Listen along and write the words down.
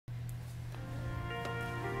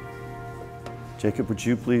Jacob, would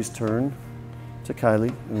you please turn to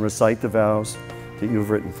Kylie and recite the vows that you have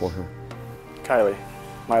written for her? Kylie,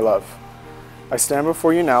 my love, I stand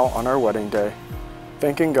before you now on our wedding day,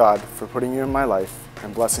 thanking God for putting you in my life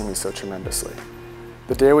and blessing me so tremendously.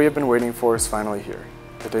 The day we have been waiting for is finally here,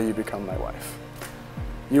 the day you become my wife.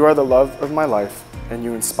 You are the love of my life, and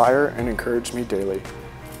you inspire and encourage me daily,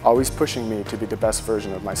 always pushing me to be the best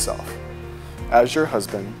version of myself. As your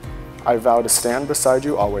husband, I vow to stand beside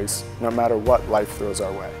you always, no matter what life throws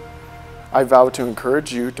our way. I vow to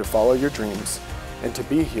encourage you to follow your dreams and to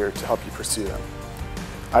be here to help you pursue them.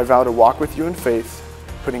 I vow to walk with you in faith,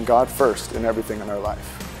 putting God first in everything in our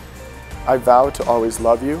life. I vow to always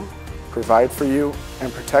love you, provide for you,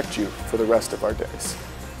 and protect you for the rest of our days.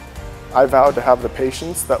 I vow to have the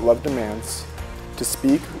patience that love demands, to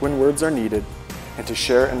speak when words are needed, and to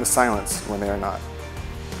share in the silence when they are not.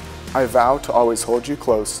 I vow to always hold you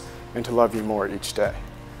close and to love you more each day.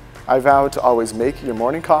 I vow to always make your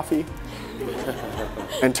morning coffee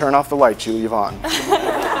and turn off the lights you leave on.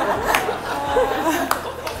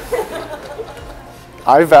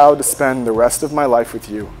 I vow to spend the rest of my life with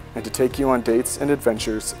you and to take you on dates and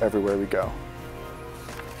adventures everywhere we go.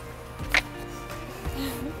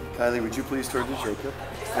 Kylie, would you please turn to Jacob?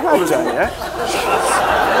 I'm not done yet.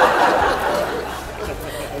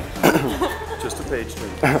 Just a page turn.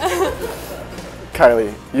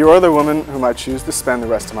 Kylie, you are the woman whom I choose to spend the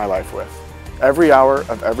rest of my life with. Every hour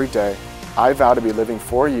of every day, I vow to be living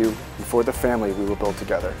for you and for the family we will build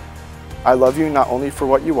together. I love you not only for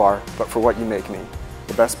what you are, but for what you make me,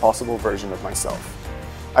 the best possible version of myself.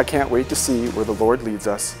 I can't wait to see where the Lord leads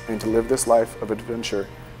us and to live this life of adventure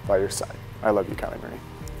by your side. I love you, Kylie Marie.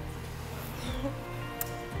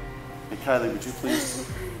 And Kylie, would you please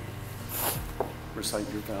recite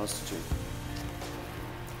your vows to Jacob?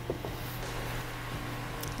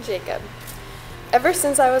 Jacob, ever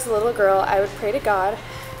since I was a little girl, I would pray to God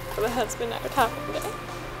for the husband I would have one day.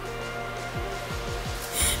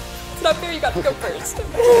 It's not fair, you got to go first.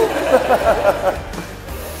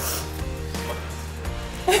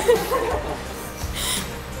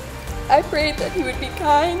 I prayed that he would be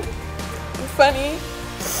kind and funny,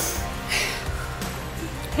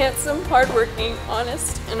 handsome, hardworking,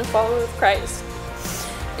 honest, and a follower of Christ.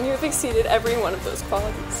 And you have exceeded every one of those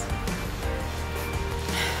qualities.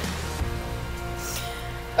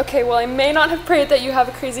 Okay, well, I may not have prayed that you have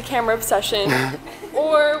a crazy camera obsession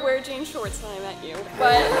or wear jean shorts when I met you,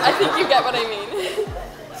 but I think you get what I mean.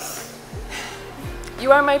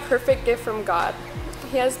 You are my perfect gift from God.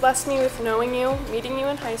 He has blessed me with knowing you, meeting you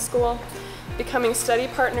in high school, becoming study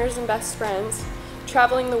partners and best friends,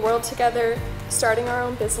 traveling the world together, starting our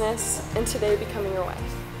own business, and today becoming your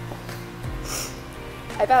wife.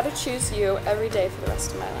 I vow to choose you every day for the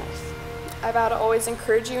rest of my life. I vow to always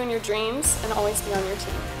encourage you in your dreams and always be on your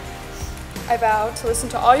team. I vow to listen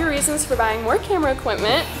to all your reasons for buying more camera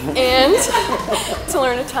equipment and to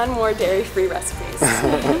learn a ton more dairy-free recipes.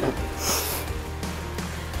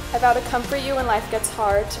 I vow to comfort you when life gets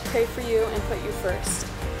hard, to pray for you and put you first.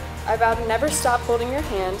 I vow to never stop holding your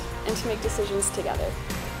hand and to make decisions together.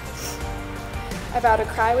 I vow to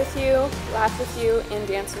cry with you, laugh with you, and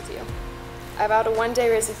dance with you. I vow to one day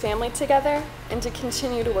raise a family together and to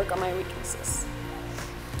continue to work on my weaknesses.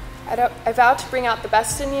 I vow to bring out the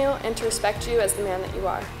best in you and to respect you as the man that you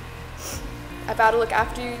are. I vow to look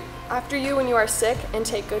after you when you are sick and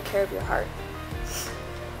take good care of your heart.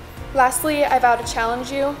 Lastly, I vow to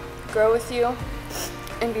challenge you, grow with you,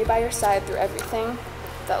 and be by your side through everything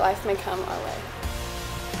that life may come our way.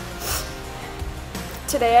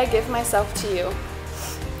 Today I give myself to you.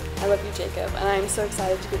 I love you, Jacob, and I am so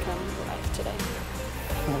excited to become your wife today.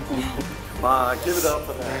 Come on, give it up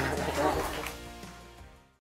for that.